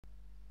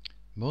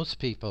Most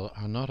people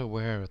are not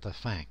aware of the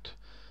fact,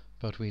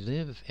 but we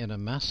live in a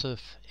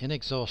massive,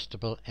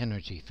 inexhaustible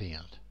energy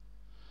field.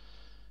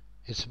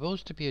 It's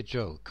supposed to be a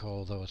joke,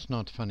 although it's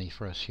not funny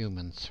for us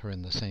humans who are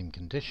in the same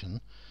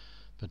condition,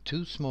 but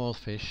two small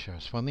fish are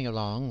swimming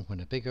along when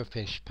a bigger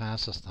fish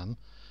passes them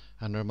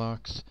and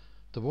remarks,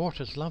 "The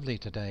water's lovely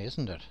today,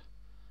 isn't it?"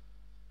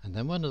 And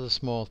then one of the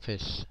small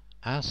fish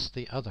asks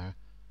the other,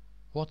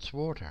 "What's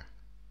water?"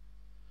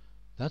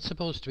 That's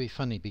supposed to be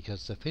funny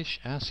because the fish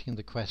asking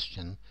the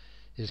question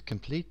is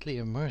completely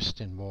immersed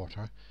in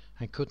water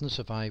and couldn't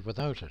survive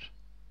without it.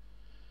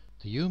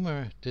 The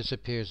humour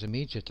disappears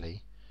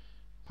immediately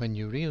when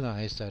you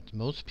realize that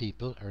most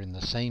people are in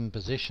the same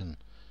position,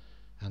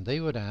 and they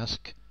would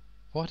ask,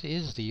 what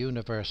is the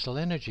universal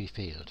energy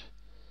field,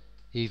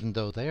 even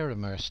though they are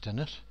immersed in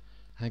it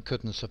and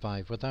couldn't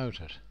survive without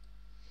it.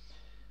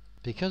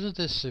 Because of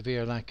this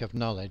severe lack of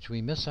knowledge,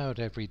 we miss out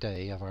every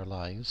day of our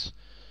lives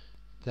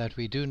that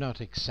we do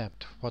not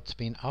accept what's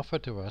been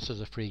offered to us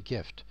as a free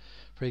gift.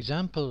 For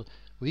example,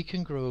 we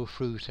can grow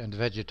fruit and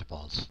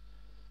vegetables,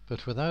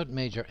 but without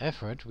major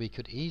effort we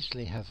could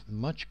easily have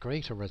much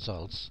greater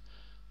results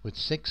with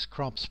 6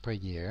 crops per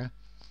year,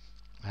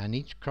 and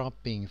each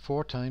crop being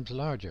 4 times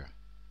larger.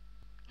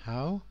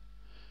 How?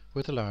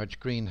 With a large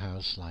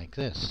greenhouse like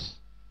this.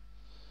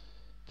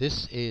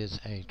 This is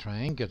a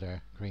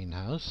triangular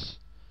greenhouse.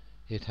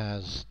 It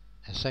has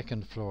a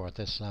second floor at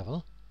this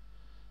level,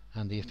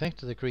 and the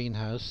effect of the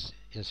greenhouse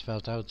is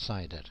felt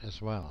outside it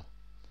as well.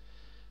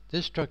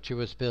 This structure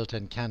was built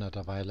in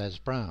Canada by Les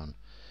Brown,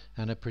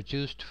 and it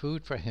produced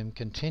food for him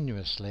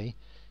continuously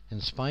in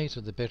spite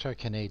of the bitter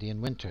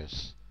Canadian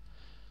winters.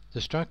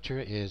 The structure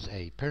is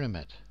a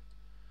pyramid.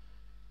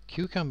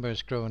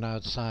 Cucumbers grown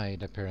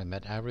outside a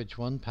pyramid average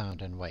 1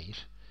 pound in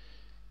weight,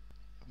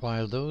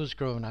 while those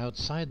grown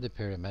outside the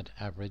pyramid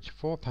average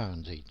 4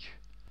 pounds each.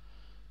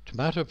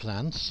 Tomato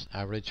plants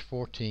average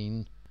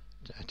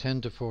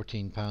 10 to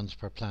 14 pounds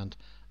per plant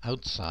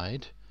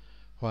outside,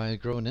 while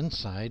grown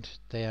inside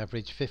they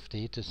average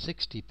 50 to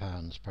 60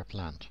 pounds per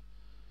plant.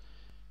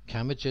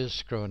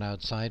 Cabbages grown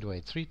outside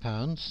weigh 3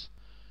 pounds,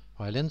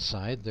 while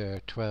inside they're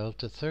 12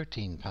 to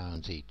 13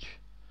 pounds each.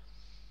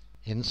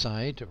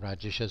 Inside,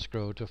 radishes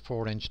grow to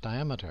 4-inch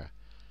diameter,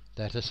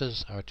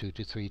 lettuces are 2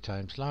 to 3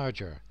 times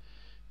larger,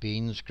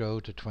 beans grow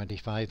to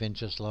 25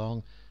 inches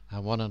long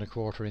and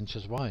 1¼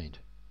 inches wide.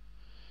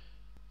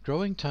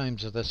 Growing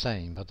times are the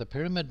same, but the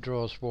pyramid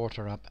draws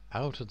water up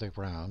out of the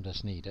ground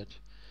as needed.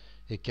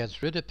 It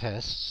gets rid of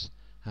pests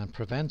and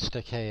prevents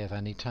decay of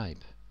any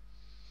type.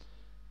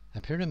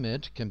 A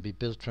pyramid can be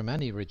built from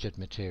any rigid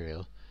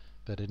material,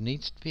 but it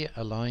needs to be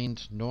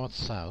aligned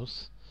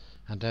north-south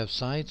and have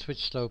sides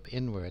which slope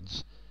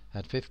inwards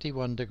at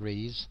 51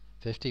 degrees,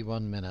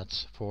 51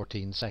 minutes,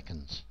 14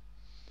 seconds.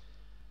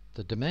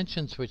 The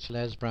dimensions which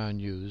Les Brown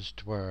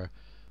used were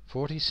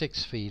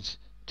 46 feet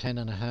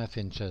 10½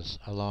 inches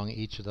along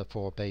each of the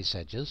 4 base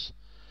edges,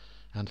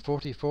 and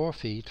 44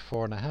 feet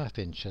 4½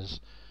 inches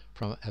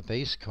from a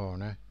base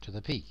corner to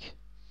the peak.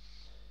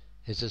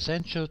 It's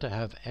essential to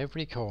have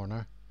every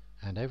corner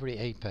and every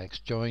apex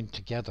joined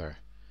together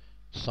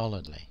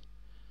solidly.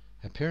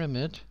 A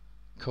pyramid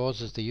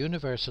causes the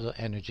universal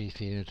energy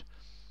field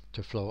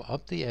to flow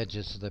up the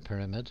edges of the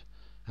pyramid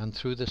and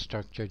through the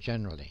structure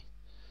generally,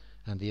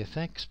 and the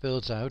effect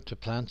spills out to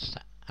plants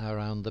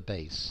around the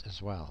base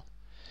as well.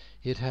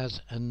 It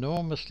has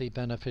enormously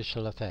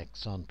beneficial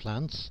effects on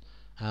plants,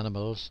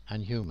 animals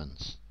and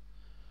humans.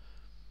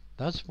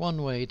 That's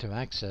one way to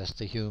access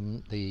the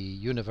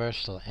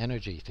universal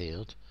energy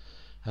field.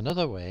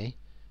 Another way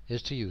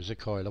is to use a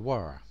coil of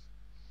wire.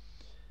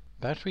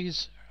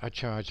 Batteries are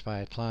charged by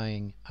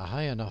applying a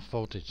high enough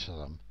voltage to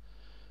them,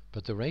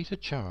 but the rate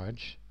of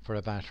charge for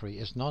a battery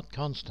is not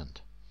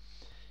constant.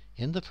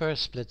 In the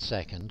first split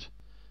second,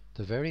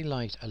 the very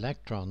light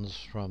electrons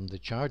from the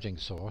charging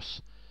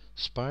source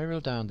spiral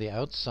down the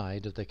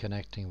outside of the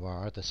connecting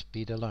wire at the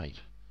speed of light.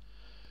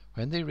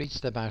 When they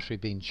reach the battery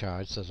being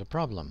charged, there's a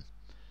problem,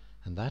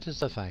 and that is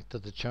the fact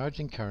that the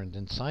charging current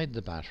inside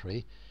the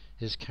battery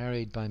is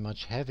carried by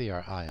much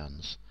heavier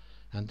ions,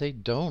 and they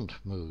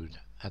don't move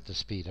at the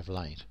speed of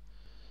light.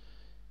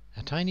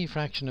 A tiny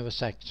fraction of a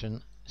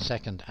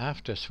second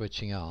after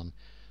switching on,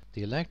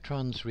 the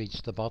electrons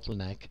reach the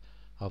bottleneck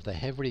of the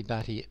heavy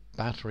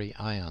battery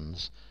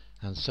ions,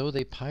 and so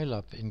they pile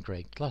up in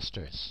great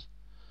clusters.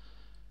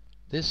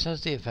 This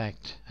has the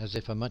effect as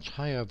if a much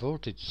higher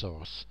voltage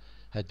source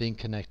had been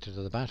connected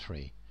to the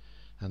battery,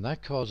 and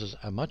that causes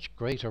a much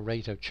greater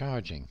rate of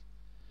charging.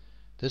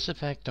 This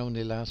effect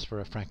only lasts for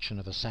a fraction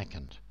of a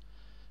second,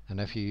 and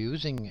if you're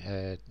using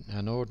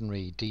an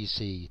ordinary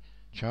DC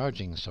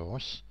charging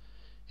source,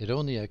 it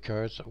only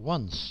occurs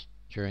once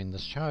during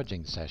this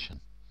charging session.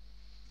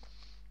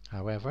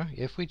 However,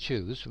 if we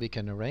choose, we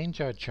can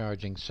arrange our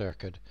charging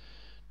circuit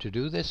to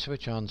do this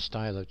switch-on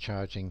style of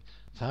charging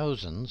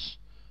thousands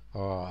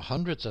or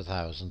hundreds of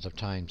thousands of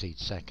times each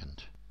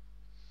second.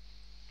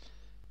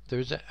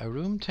 There's a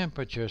room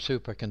temperature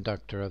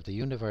superconductor of the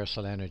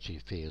universal energy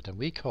field, and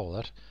we call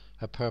it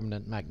a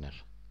permanent magnet.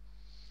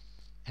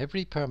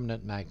 Every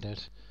permanent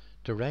magnet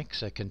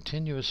directs a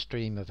continuous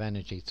stream of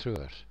energy through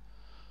it,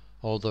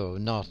 although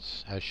not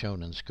as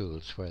shown in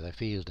schools where the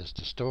field is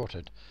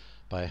distorted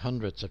by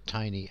hundreds of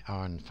tiny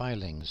iron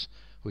filings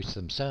which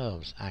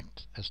themselves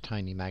act as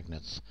tiny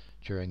magnets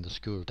during the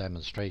school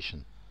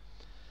demonstration.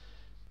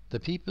 The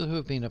people who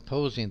have been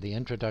opposing the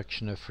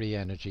introduction of free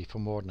energy for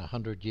more than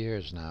 100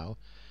 years now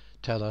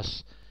tell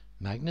us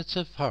magnets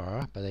have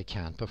power, but they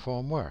can't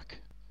perform work.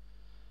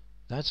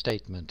 That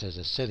statement is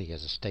as silly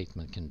as a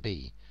statement can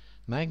be.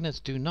 Magnets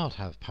do not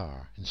have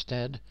power.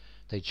 Instead,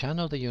 they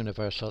channel the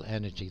universal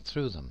energy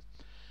through them,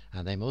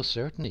 and they most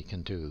certainly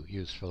can do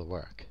useful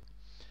work.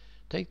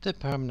 Take the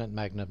permanent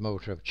magnet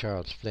motor of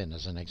Charles Flynn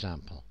as an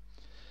example.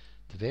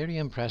 The very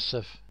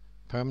impressive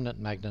permanent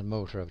magnet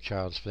motor of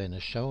Charles Flynn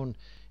is shown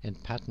in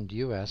patent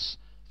US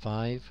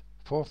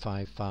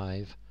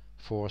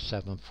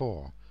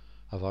 5455474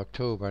 of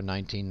October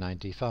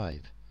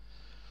 1995.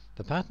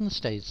 The patent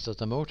states that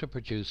the motor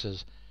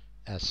produces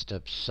a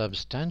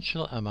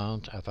substantial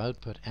amount of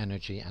output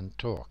energy and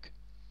torque.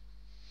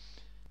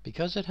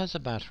 Because it has a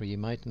battery, you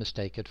might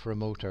mistake it for a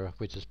motor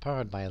which is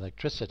powered by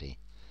electricity,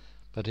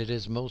 but it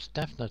is most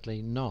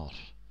definitely not.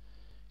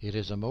 It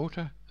is a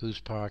motor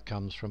whose power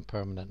comes from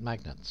permanent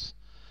magnets,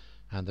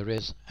 and there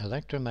is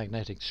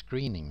electromagnetic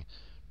screening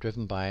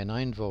driven by a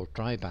 9-volt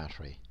dry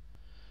battery.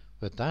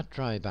 With that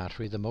dry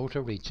battery, the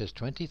motor reaches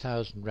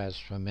 20,000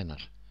 revs per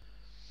minute.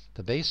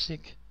 The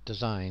basic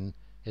design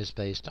is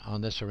based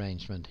on this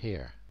arrangement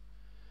here.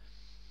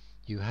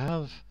 You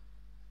have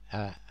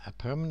a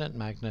permanent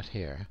magnet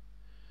here,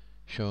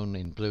 shown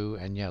in blue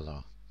and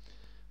yellow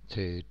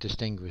to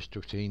distinguish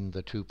between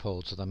the two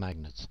poles of the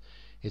magnets.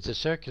 It's a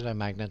circular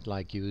magnet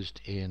like used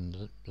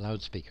in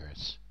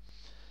loudspeakers.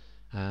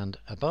 And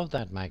above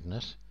that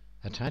magnet,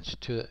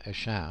 attached to a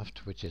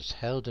shaft which is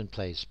held in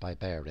place by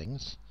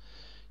bearings,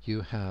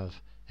 you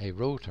have a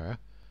rotor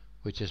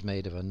which is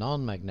made of a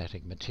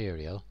non-magnetic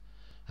material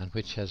and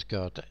which has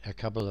got a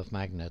couple of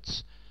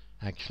magnets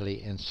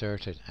actually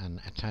inserted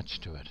and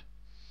attached to it.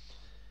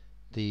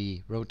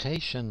 The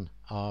rotation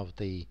of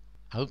the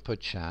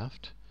output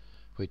shaft,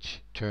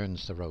 which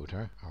turns the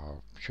rotor,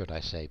 or should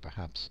I say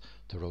perhaps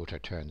the rotor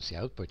turns the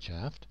output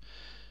shaft,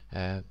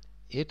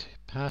 it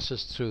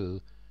passes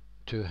through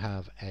to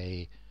have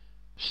a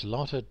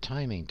slotted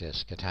timing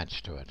disc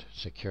attached to it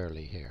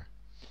securely here,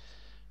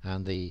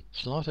 and the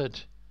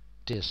slotted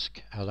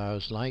disc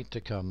allows light to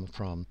come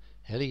from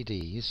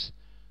LEDs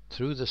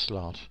through the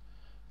slot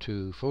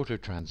to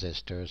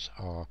phototransistors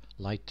or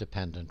light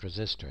dependent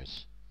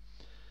resistors.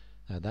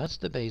 Now that's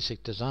the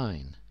basic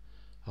design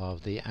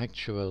of the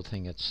actual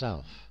thing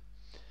itself.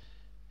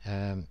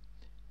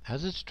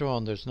 As it's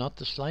drawn, there's not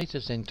the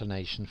slightest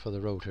inclination for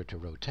the rotor to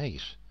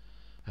rotate,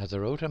 as the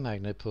rotor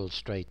magnet pulls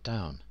straight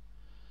down.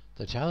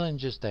 The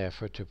challenge is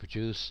therefore to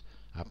produce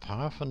a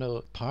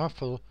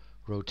powerful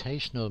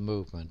rotational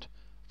movement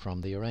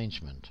from the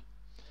arrangement.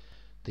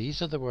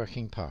 These are the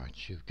working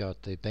parts. You've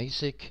got the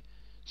basic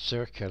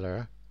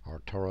circular,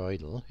 or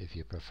toroidal if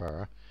you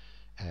prefer,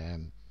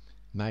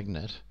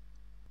 magnet,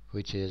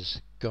 which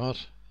is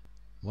got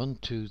 1,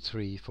 2,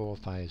 3, 4,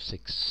 5,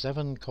 6,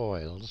 7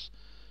 coils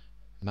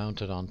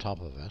mounted on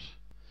top of it,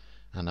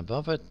 and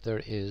above it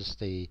there is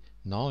the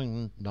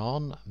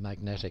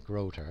non-magnetic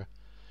rotor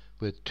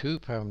with 2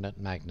 permanent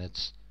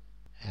magnets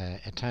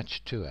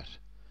attached to it.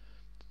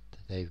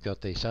 They've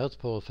got the south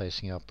pole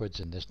facing upwards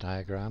in this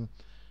diagram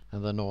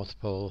and the north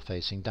pole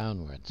facing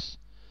downwards,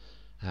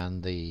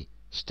 and the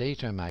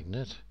stator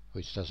magnet,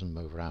 which doesn't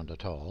move around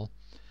at all,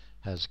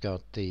 has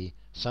got the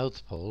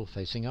south pole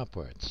facing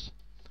upwards.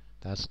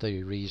 That's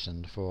the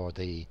reason for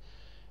the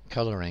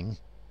colouring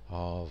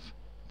of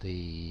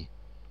the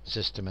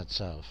system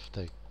itself,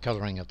 the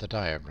colouring of the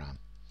diagram.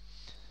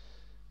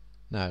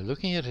 Now,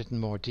 looking at it in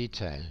more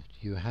detail,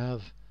 you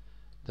have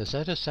the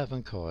set of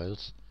 7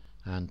 coils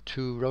and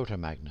 2 rotor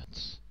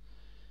magnets.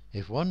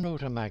 If one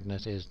rotor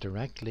magnet is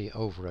directly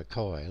over a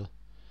coil,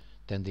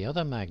 then the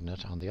other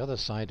magnet on the other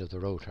side of the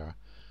rotor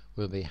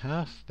will be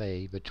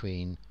halfway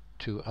between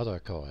 2 other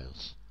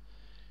coils.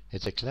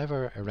 It's a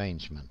clever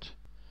arrangement,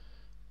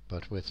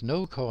 but with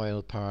no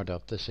coil powered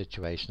up, the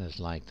situation is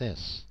like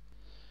this.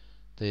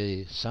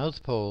 The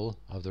south pole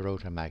of the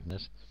rotor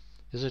magnet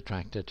is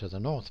attracted to the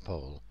north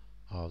pole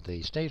of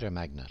the stator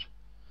magnet,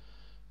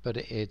 but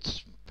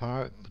it's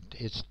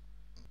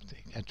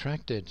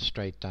attracted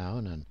straight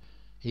down and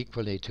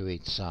equally to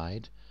each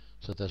side,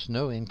 so there's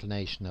no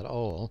inclination at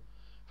all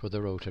for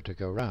the rotor to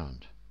go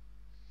round.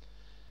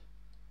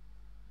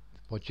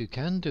 What you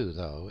can do,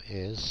 though,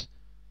 is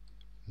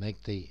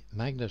make the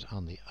magnet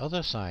on the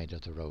other side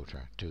of the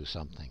rotor do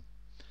something,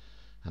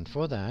 and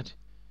for that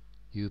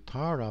you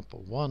power up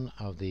one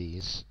of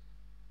these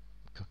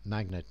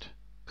magnet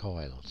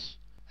coils,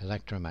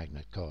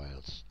 electromagnet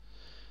coils.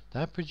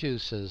 That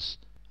produces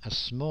a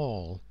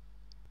small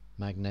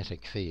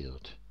magnetic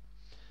field.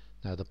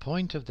 Now the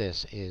point of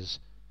this is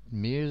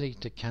merely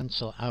to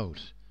cancel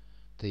out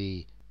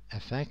the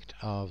effect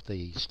of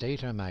the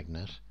stator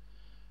magnet,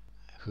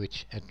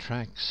 which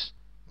attracts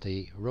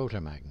the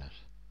rotor magnet.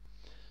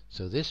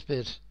 So this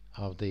bit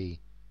of the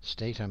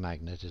stator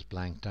magnet is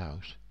blanked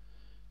out,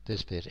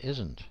 this bit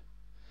isn't.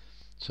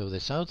 So the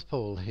south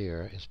pole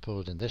here is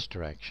pulled in this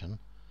direction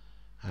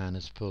and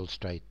it's pulled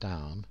straight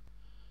down,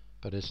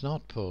 but it's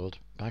not pulled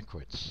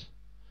backwards,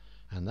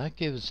 and that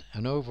gives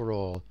an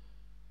overall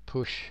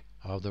push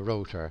of the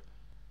rotor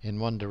in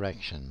one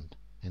direction.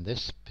 In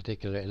this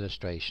particular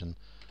illustration,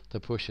 the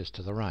push is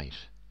to the right.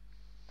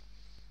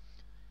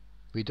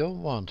 We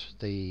don't want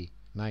the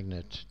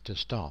magnet to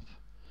stop,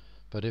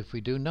 but if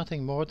we do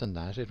nothing more than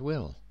that, it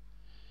will.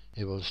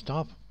 It will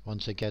stop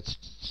once it gets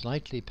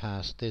slightly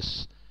past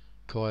this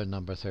coil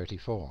number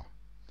 34,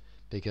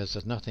 because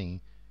there's nothing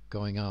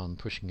going on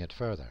pushing it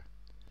further.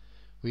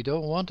 We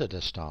don't want it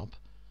to stop,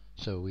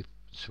 so we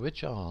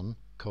switch on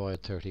coil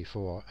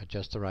 34 at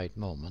just the right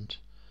moment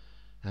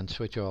and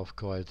switch off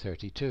coil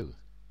 32.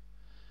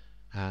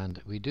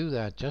 And we do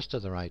that just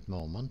at the right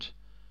moment,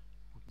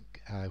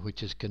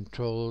 which is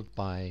controlled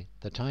by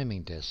the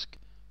timing disc,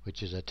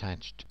 which is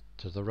attached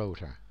to the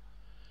rotor.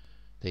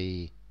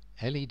 The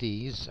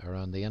LEDs are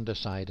on the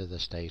underside of the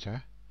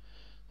stator,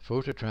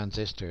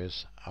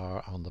 phototransistors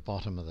are on the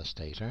bottom of the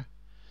stator,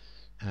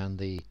 and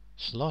the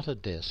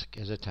slotted disc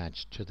is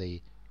attached to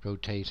the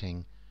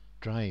rotating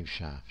drive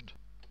shaft.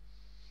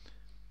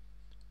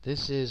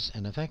 This is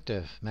an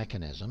effective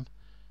mechanism,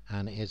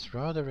 and it's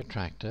rather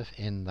attractive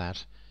in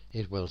that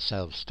it will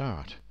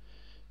self-start,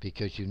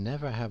 because you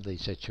never have the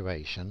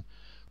situation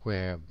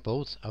where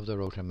both of the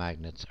rotor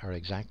magnets are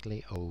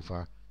exactly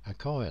over a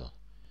coil.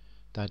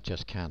 That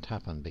just can't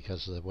happen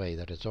because of the way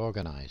that it's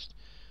organized.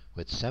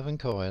 With 7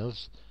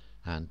 coils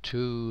and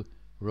 2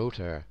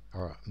 rotor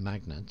or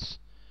magnets,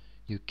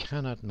 you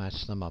cannot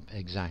match them up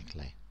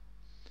exactly.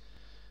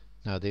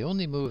 Now the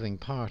only moving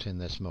part in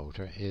this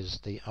motor is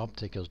the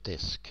optical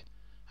disc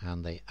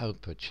and the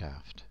output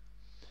shaft.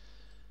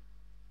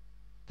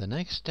 The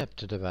next step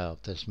to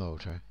develop this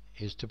motor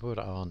is to put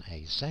on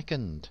a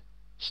second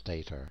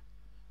stator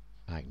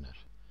magnet.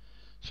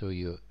 So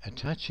you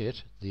attach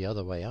it the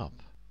other way up,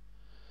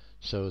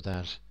 so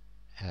that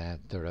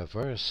the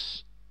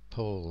reverse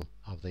pole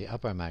of the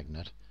upper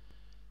magnet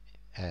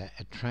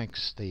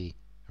attracts the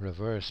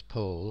reverse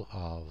pole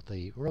of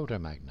the rotor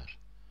magnet.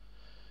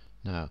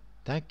 Now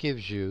that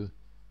gives you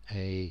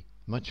a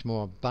much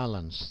more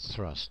balanced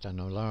thrust and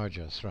a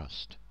larger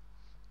thrust.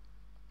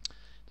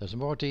 There's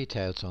more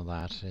details on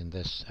that in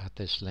at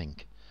this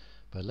link,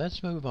 but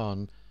let's move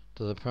on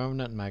to the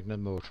permanent magnet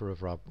motor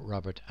of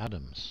Robert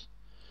Adams.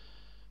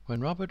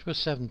 When Robert was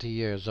 70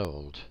 years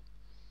old,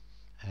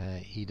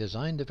 he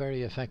designed a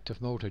very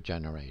effective motor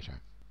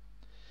generator.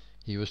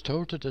 He was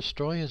told to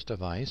destroy his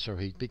device or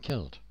he'd be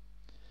killed.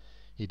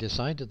 He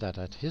decided that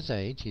at his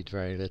age he'd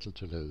very little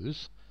to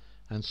lose,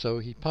 and so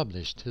he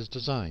published his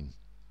design.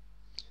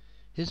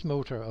 His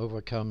motor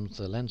overcomes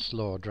the Lenz's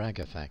law drag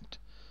effect,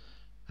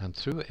 and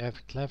through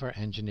clever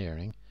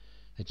engineering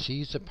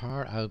achieves a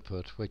power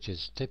output which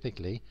is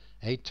typically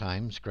 8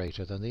 times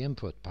greater than the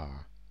input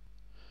power.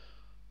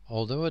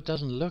 Although it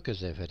doesn't look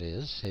as if it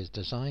is, his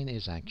design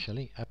is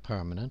actually a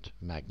permanent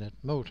magnet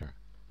motor.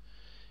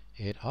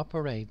 It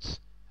operates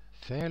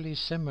fairly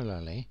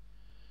similarly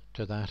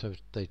to that of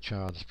the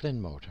Charles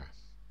Flynn motor.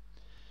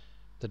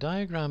 The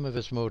diagram of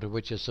his motor,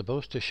 which is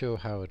supposed to show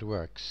how it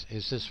works,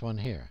 is this one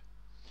here,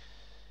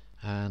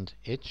 and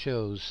it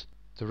shows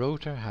the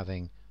rotor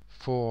having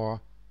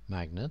 4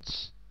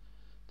 magnets.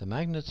 The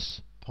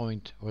magnets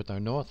point with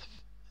their north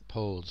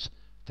poles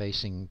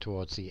facing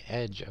towards the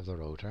edge of the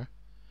rotor,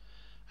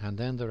 and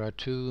then there are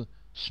 2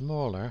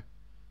 smaller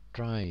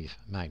drive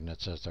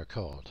magnets, as they're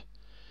called.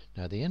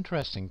 Now the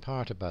interesting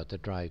part about the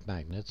drive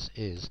magnets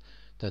is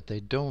that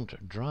they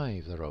don't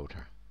drive the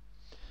rotor.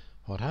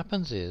 What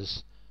happens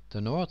is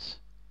the north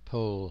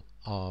pole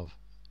of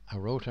a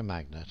rotor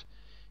magnet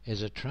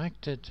is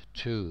attracted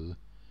to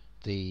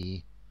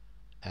the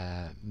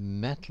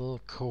metal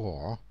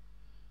core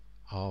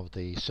of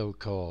the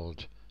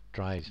so-called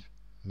drive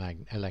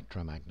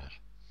electromagnet.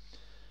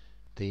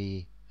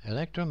 The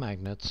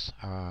electromagnets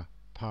are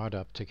paired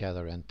up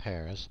together in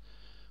pairs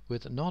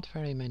with not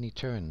very many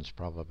turns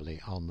probably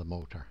on the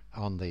motor,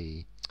 on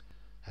the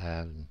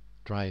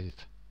drive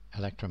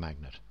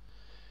electromagnet.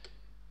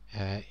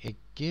 It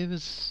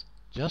gives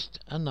just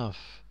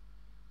enough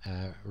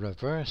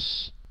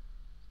reverse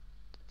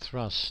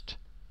thrust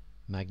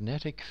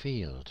magnetic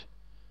field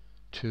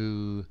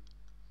to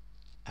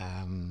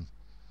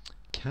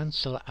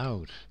cancel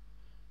out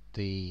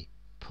the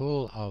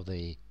pull of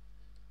the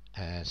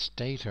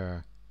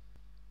stator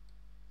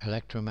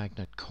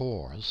electromagnet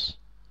cores,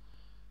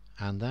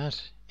 and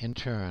that in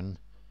turn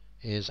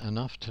is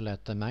enough to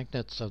let the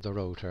magnets of the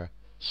rotor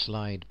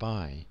slide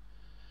by,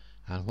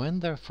 and when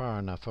they're far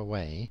enough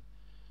away,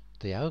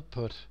 the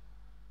output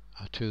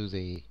to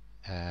the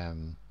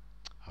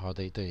or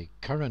the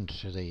current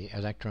to the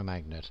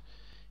electromagnet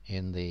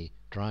in the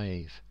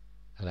drive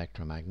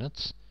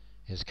electromagnets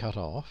is cut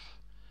off,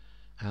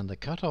 and the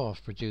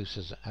cut-off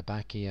produces a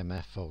back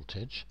EMF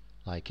voltage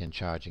like in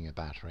charging a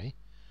battery,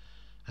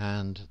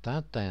 and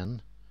that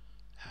then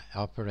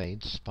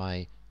operates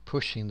by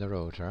pushing the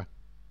rotor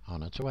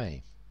on its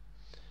way.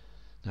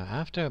 Now,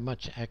 after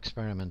much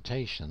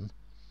experimentation,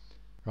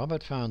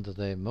 Robert found that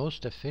the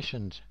most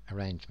efficient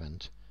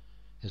arrangement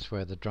is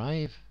where the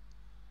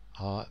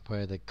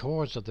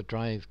cores of the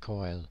drive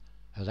coil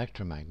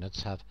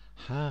electromagnets have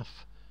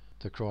half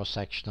the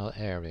cross-sectional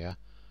area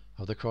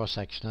of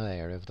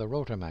the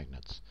rotor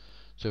magnets.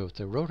 So if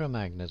the rotor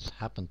magnets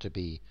happen to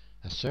be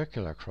a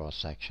circular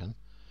cross-section,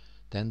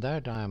 then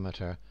their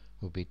diameter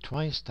will be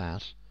twice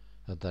that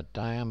of the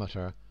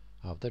diameter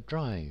of the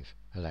drive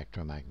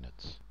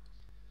electromagnets.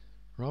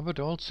 Robert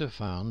also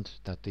found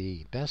that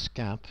the best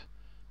gap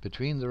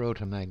between the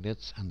rotor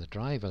magnets and the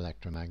drive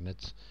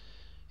electromagnets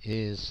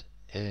is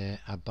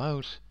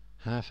about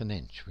half an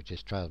inch, which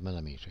is 12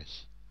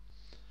 millimeters.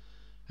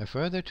 A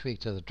further tweak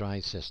to the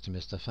drive system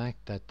is the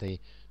fact that the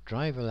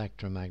drive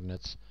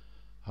electromagnets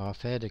are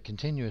fed a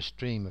continuous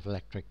stream of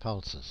electric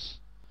pulses.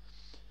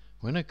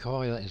 When a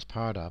coil is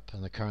powered up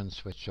and the current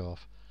switched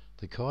off,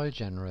 the coil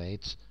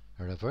generates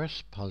a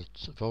reverse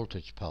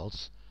voltage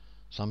pulse,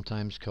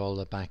 sometimes called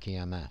a back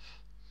EMF,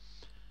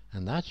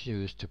 and that's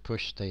used to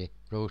push the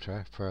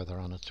rotor further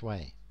on its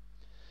way.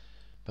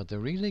 But the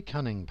really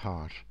cunning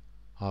part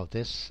of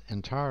this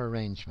entire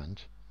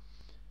arrangement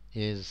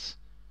is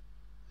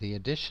the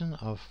addition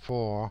of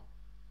 4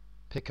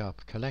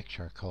 pickup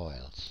collector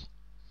coils.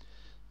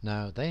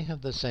 Now, they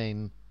have the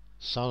same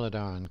solid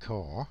iron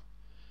core,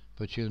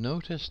 but you'll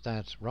notice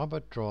that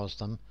Robert draws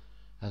them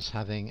as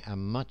having a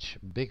much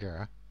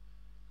bigger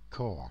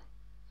core.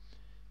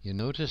 You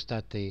notice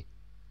that the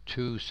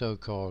 2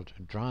 so-called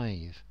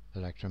drive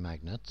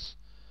electromagnets,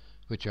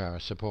 which are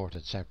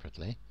supported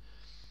separately,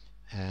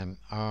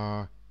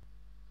 are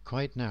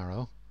quite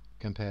narrow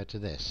compared to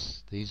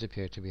this. These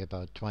appear to be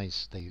about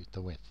twice the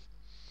width.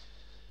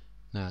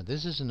 Now,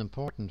 this is an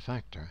important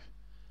factor,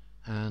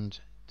 and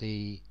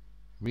the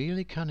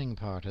really cunning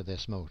part of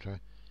this motor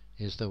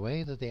is the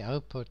way that the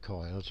output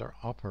coils are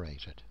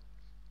operated.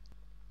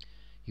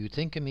 You'd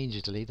think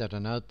immediately that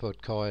an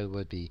output coil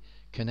would be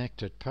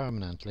connected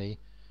permanently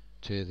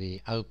to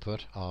the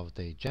output of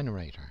the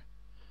generator,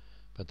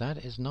 but that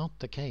is not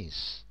the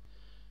case.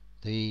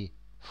 The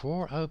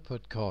 4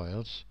 output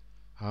coils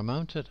are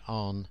mounted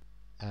on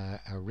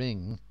a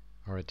ring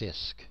or a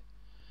disc,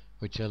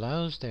 which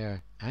allows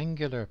their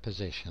angular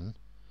position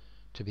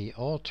to be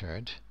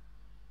altered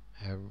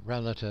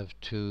relative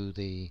to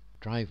the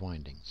drive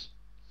windings.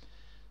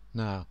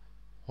 Now,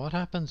 what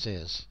happens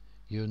is,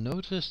 you'll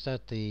notice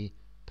that the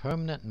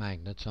permanent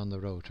magnets on the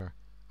rotor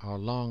are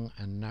long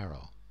and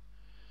narrow.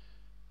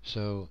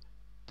 So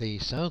the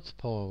south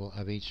pole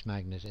of each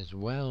magnet is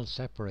well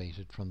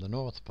separated from the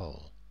north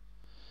pole.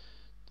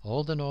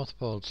 All the north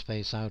poles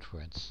face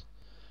outwards.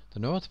 The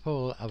north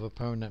pole of a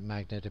permanent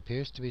magnet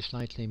appears to be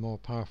slightly more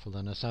powerful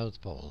than a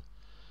south pole,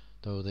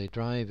 though the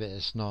drive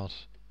is not,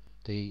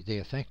 the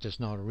effect is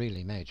not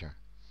really major.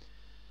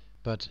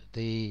 But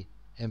the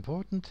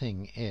important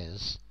thing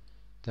is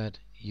that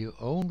you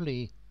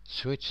only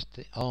switch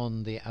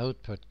on the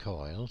output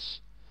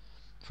coils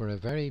for a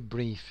very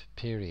brief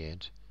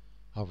period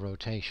of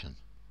rotation.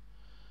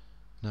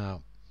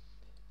 Now,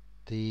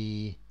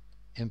 the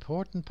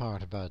important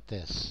part about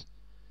this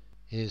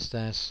is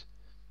that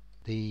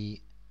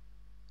the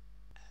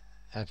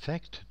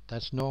effect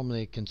that's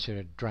normally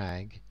considered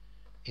drag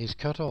is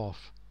cut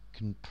off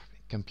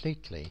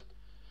completely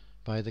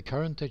by the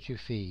current that you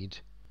feed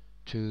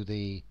to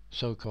the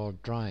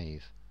so-called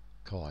drive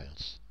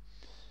coils.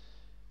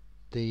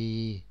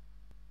 The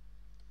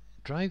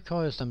drive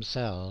coils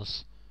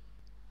themselves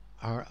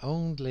are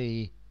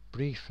only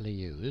briefly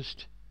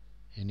used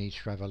in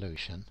each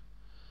revolution.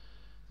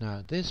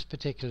 Now, this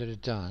particular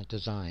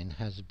design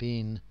has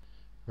been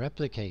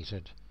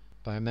replicated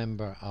by a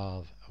member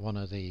of one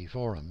of the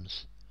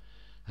forums,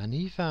 and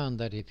he found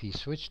that if he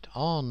switched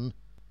on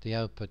the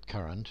output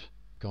current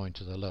going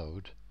to the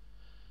load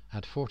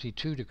at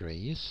 42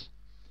 degrees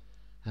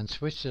and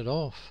switched it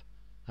off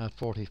at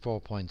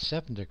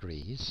 44.7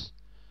 degrees,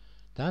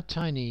 that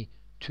tiny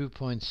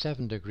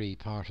 2.7 degree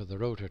part of the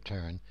rotor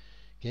turn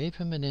gave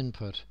him an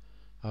input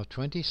of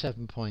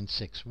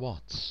 27.6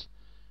 watts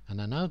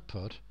and an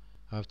output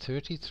of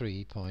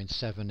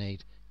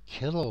 33.78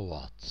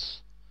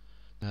 kilowatts.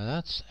 Now,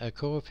 that's a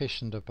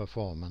coefficient of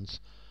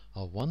performance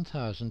of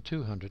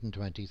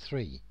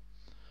 1223,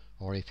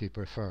 or if you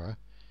prefer,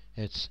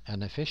 it's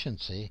an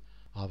efficiency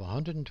of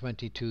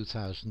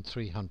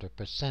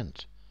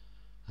 122,300%.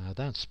 Now,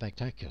 that's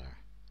spectacular.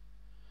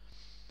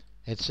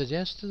 It's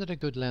suggested that a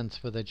good length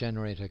for the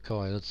generator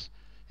coils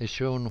is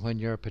shown when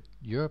your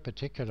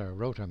particular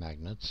rotor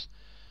magnets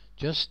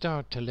just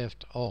start to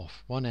lift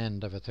off one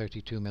end of a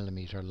 32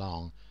 millimeter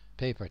long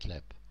paper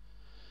clip.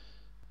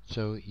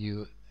 So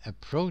you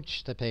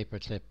approach the paper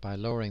clip by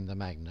lowering the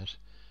magnet,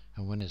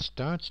 and when it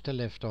starts to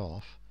lift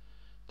off,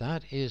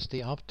 that is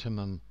the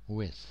optimum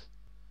width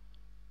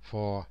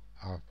for,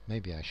 or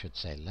maybe I should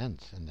say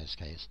length in this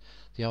case,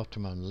 the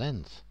optimum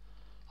length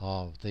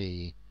of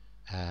the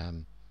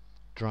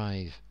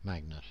drive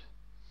magnet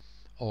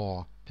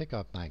or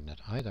pickup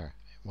magnet, either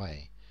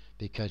way,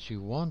 because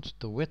you want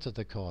the width of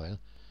the coil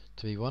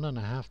to be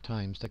 1.5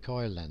 times the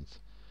coil length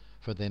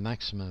for the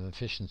maximum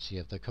efficiency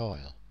of the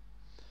coil.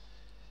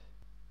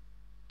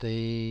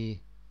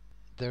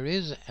 There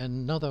is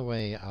another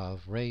way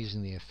of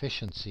raising the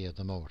efficiency of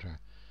the motor,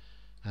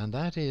 and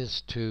that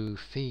is to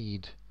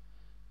feed,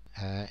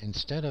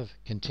 instead of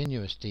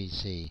continuous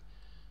DC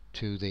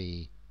to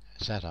the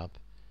setup,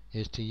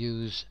 is to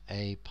use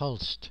a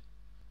pulsed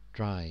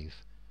drive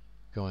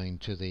going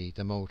to the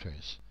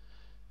motors.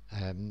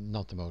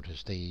 Not the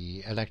motors,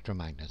 the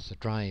electromagnets, the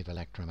drive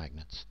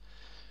electromagnets.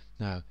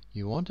 Now,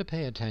 you want to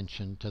pay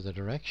attention to the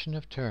direction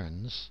of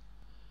turns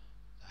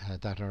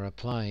that are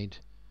applied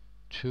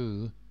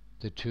to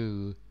the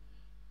two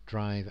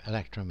drive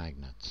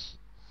electromagnets.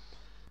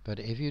 But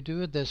if you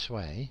do it this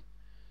way,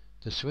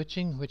 the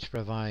switching which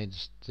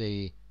provides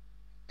the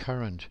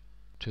current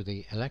to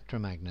the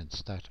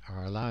electromagnets that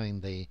are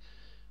allowing the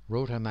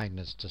rotor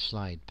magnets to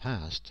slide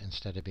past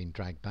instead of being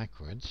dragged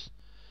backwards,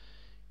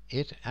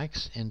 it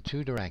acts in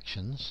two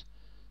directions.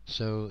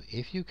 So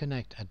if you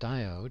connect a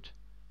diode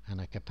and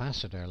a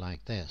capacitor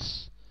like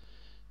this,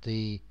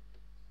 the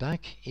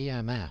back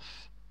EMF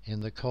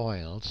in the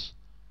coils,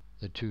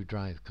 the two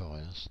drive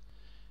coils,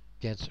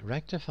 gets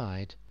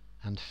rectified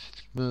and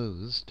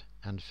smoothed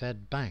and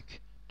fed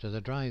back to the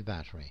drive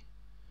battery.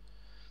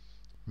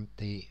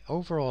 The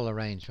overall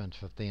arrangement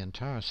of the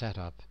entire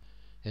setup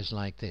is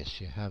like this.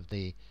 You have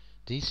the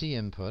DC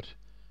input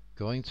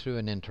going through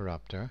an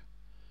interrupter,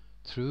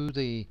 through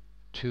the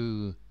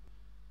two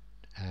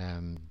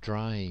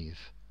drive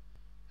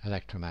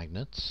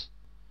electromagnets,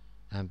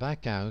 and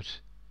back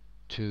out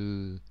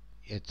to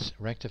its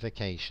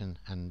rectification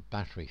and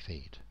battery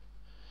feed.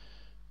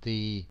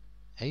 The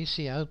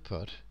AC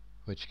output,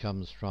 which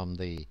comes from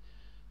the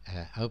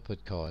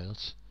output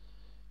coils,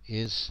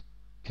 is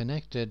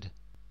connected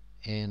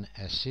in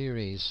a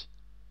series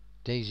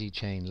daisy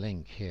chain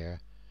link here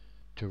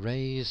to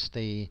raise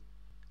the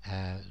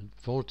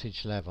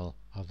voltage level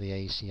of the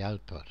AC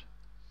output.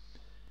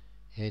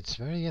 It's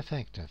very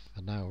effective.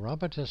 And now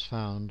Robert has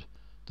found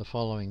the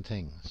following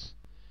things.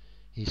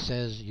 He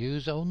says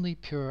use only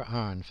pure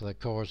iron for the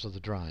cores of the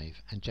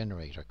drive and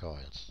generator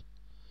coils.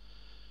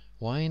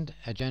 Wind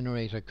a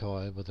generator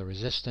coil with a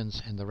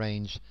resistance in the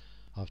range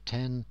of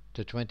 10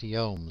 to 20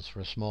 ohms for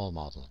a small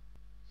model.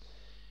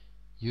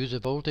 Use a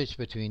voltage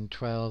between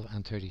 12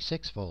 and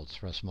 36 volts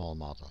for a small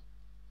model.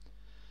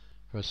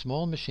 For a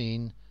small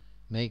machine,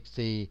 make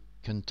the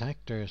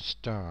contactor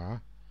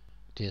star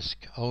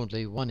disc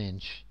only 1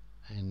 inch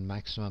in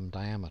maximum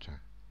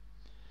diameter.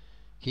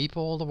 Keep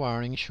all the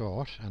wiring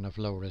short and of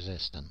low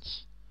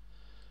resistance.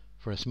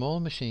 For a small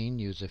machine,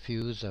 use a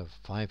fuse of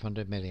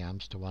 500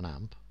 milliamps to 1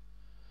 amp.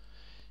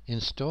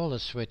 Install a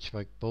switch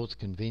for both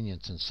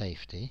convenience and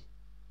safety.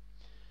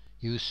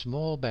 Use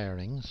small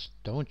bearings.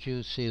 Don't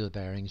use seal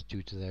bearings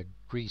due to their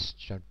grease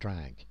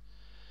drag.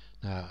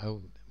 Now, a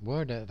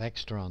word of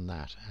extra on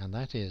that, and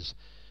that is,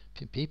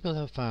 people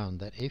have found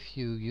that if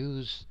you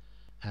use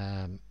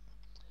an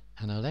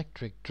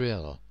electric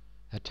drill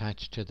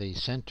attached to the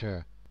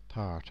center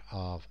part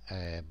of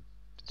a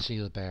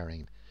seal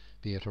bearing,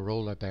 be it a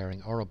roller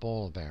bearing or a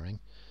ball bearing,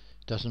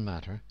 doesn't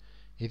matter.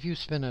 If you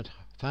spin it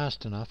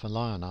fast enough and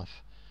long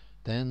enough,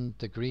 then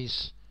the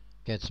grease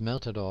gets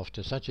melted off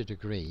to such a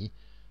degree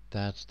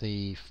that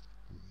the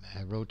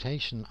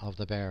rotation of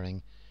the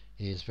bearing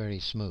is very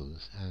smooth,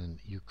 and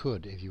you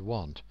could, if you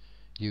want,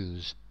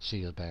 use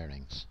seal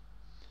bearings.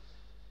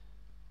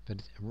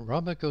 But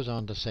Robert goes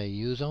on to say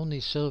use only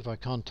silver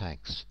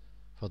contacts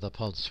for the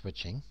pulse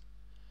switching.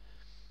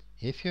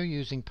 If you're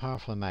using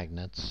powerful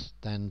magnets,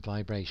 then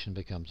vibration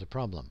becomes a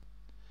problem.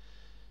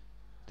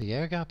 The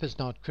air gap is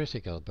not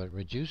critical, but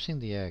reducing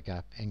the air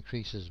gap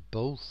increases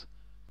both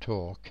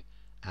torque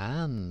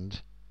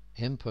and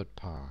input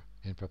power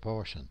in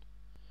proportion.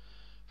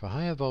 For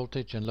higher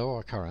voltage and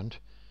lower current,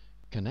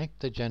 connect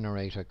the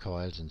generator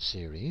coils in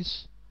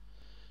series.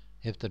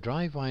 If the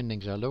drive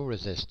windings are low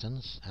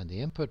resistance and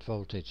the input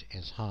voltage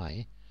is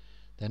high,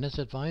 then it's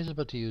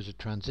advisable to use a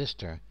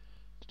transistor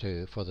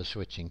for the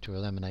switching to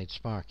eliminate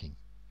sparking.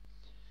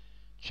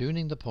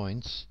 Tuning the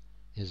points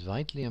is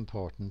vitally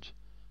important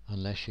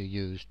unless you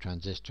use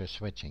transistor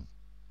switching.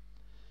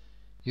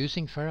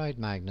 Using ferrite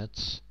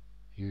magnets,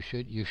 you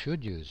should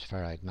use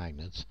ferrite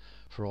magnets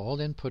for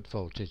all input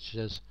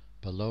voltages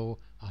below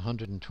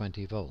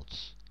 120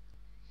 volts.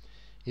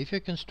 If you're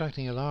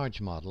constructing a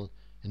large model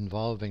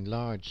involving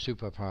large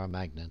superpower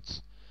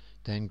magnets,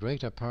 then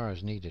greater power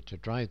is needed to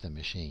drive the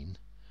machine.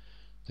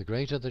 The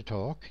greater the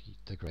torque,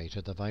 the greater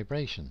the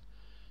vibration,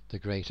 the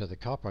greater the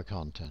copper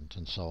content,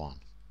 and so on.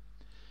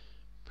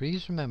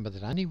 Please remember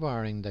that any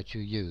wiring that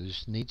you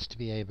use needs to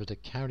be able to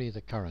carry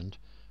the current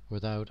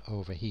without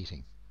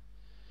overheating.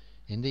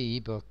 In the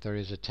e-book there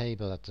is a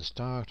table at the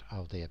start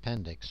of the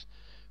appendix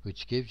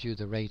which gives you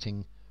the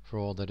rating for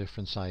all the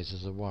different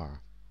sizes of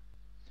wire.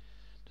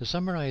 To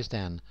summarize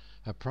then,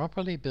 a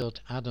properly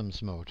built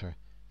Adams motor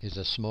is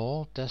a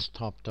small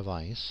desktop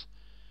device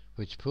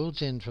which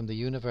pulls in from the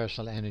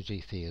universal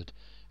energy field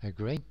a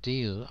great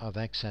deal of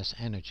excess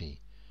energy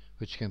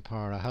which can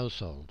power a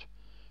household,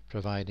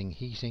 providing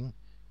heating,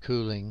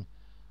 cooling,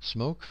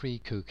 smoke-free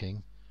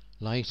cooking,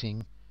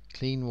 lighting,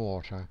 clean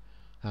water,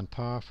 and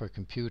power for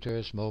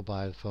computers,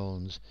 mobile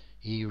phones,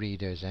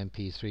 e-readers,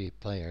 MP3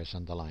 players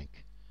and the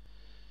like.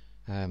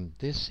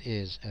 This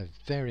is a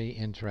very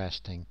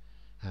interesting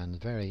and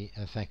very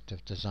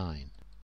effective design.